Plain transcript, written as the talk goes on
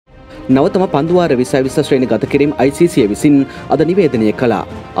නවතම පන්දුවාර 2020 ශ්‍රේණි ගත කිරීම ICC විසින් අද නිවේදනය කළා.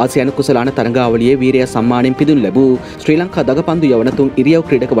 ආසියානු කුසලාන තරඟාවලියේ වීරය සම්මානයෙන් පිදුම් ලැබූ ශ්‍රී ලංකා දගපන්දු යවන තුන් ඉරියව්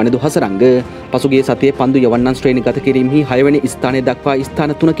ක්‍රීඩක වනිදු හසරංග පසුගිය සතියේ පන්දු යවන්නන් ශ්‍රේණි ගත කිරීමෙහි 6 වෙනි ස්ථානය දක්වා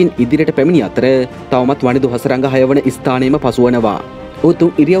ස්ථාන 3කින් ඉදිරියට පැමිණි අතර තවමත් වනිදු හසරංග 6 වන ස්ථානයේම පසුවනවා.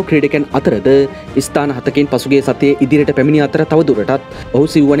 ඔහු ඉරියව් ක්‍රීඩකයන් අතරද ස්ථාන 7කින් පසුගිය සතියේ ඉදිරියට පැමිණි අතර තවදුරටත් ඔහු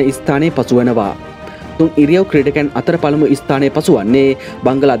සිව්වන ස්ථානයේ පසුවනවා. තුන් ඉරියව් ක්‍රීඩකයන් අතර පළමු ස්ථානයේ පසුවන්නේ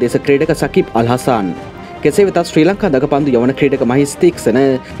බංගලාදේශ ක්‍රීඩක සකිබ් අල් හසාන්. කෙසේ වෙතත් ශ්‍රී ලංකා දගපන්දු යවන ක්‍රීඩක මහිස් තීක්ෂණ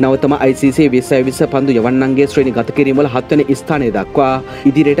නවතම ICC 2020 පන්දු යවන්නන්ගේ ශ්‍රේණි ගත කිරීම වල 7 වෙනි ස්ථානය දක්වා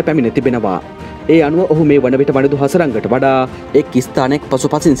ඉදිරියට පැමිණ තිබෙනවා. ඒ අනුව ඔහු මේ වන විට වනිදු හසරංගට වඩා එක් ස්ථානයක්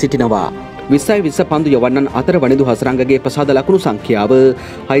පසුපසින් සිටිනවා. 2020 පන්දු යවන්නන් අතර වනිදු හසරංගගේ ප්‍රසාද ලකුණු සංඛ්‍යාව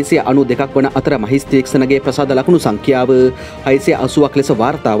 692ක් වන අතර මහිස් තීක්ෂණගේ ප්‍රසාද ලකුණු සංඛ්‍යාව 680ක් ලෙස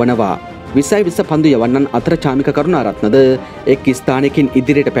වාර්තා වනවා. 2020 පන්දු යවන්නන් අතර චාමික කරුණාරත්නද එක් ස්ථානයකින්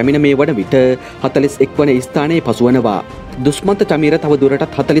ඉදිරියට පැමිණ මේ වන විට 41 වන ස්ථානයේ පසුවනවා. දුෂ්මන්ත චමීර තව දුරටත්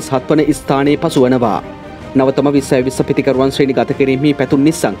 47 වන ස්ථානයේ පසුවනවා. නවතම 2020 පිතිකරුවන් ශ්‍රේණි ගත කිරීමේ පැතුම්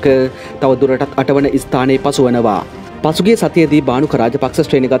නිස්සංක තව දුරටත් 8 වන ස්ථානයේ පසුවනවා. පසුගිය සතියේදී බානුක රාජපක්ෂ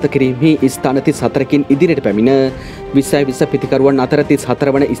ශ්‍රේණි ගත කිරීමෙහි ස්ථාන 34කින් ඉදිරියට පැමිණ 2020 පිතිකරුවන් අතර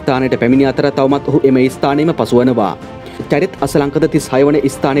 34 වන ස්ථානයට පැමිණි අතර තවමත් ඔහු එම ස්ථානයේම පසුවනවා. චරිත් අසලංකද 36 වන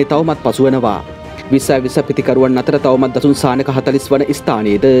ස්ථානයේ තවමත් පසුවනවා. 2020 පිතිකරුවන් අතර තවමත් දසුන් සානක 40 වන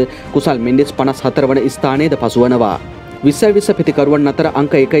ස්ථානයේද කුසල් මෙන්ඩෙස් 54 වන ස්ථානයේද පසුවනවා. 2020 පිතිකරුවන් අතර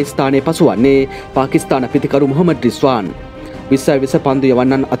අංක 1 ස්ථානයේ පසුවන්නේ පාකිස්තාන පිතිකරු මොහමඩ් රිස්වාන්. 2020 පන්දු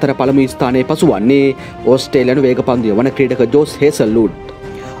යවන්නන් අතර පළමු ස්ථානයේ පසුවන්නේ ඕස්ට්‍රේලියානු වේග පන්දු යවන ක්‍රීඩක ජෝස් හේසල්වුඩ්.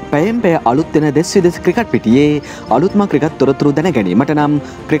 පැයෙන් පැය අලුත් වෙන දෙස් විදෙස් ක්‍රිකට් පිටියේ අලුත්ම ක්‍රිකට් තොරතුරු දැන ගැනීමට නම්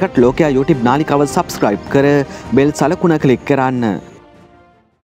ක්‍රිකට් ලෝකයා YouTube නාලිකාව සබ්ස්ක්‍රයිබ් කර බෙල් සලකුණ ක්ලික් කරන්න.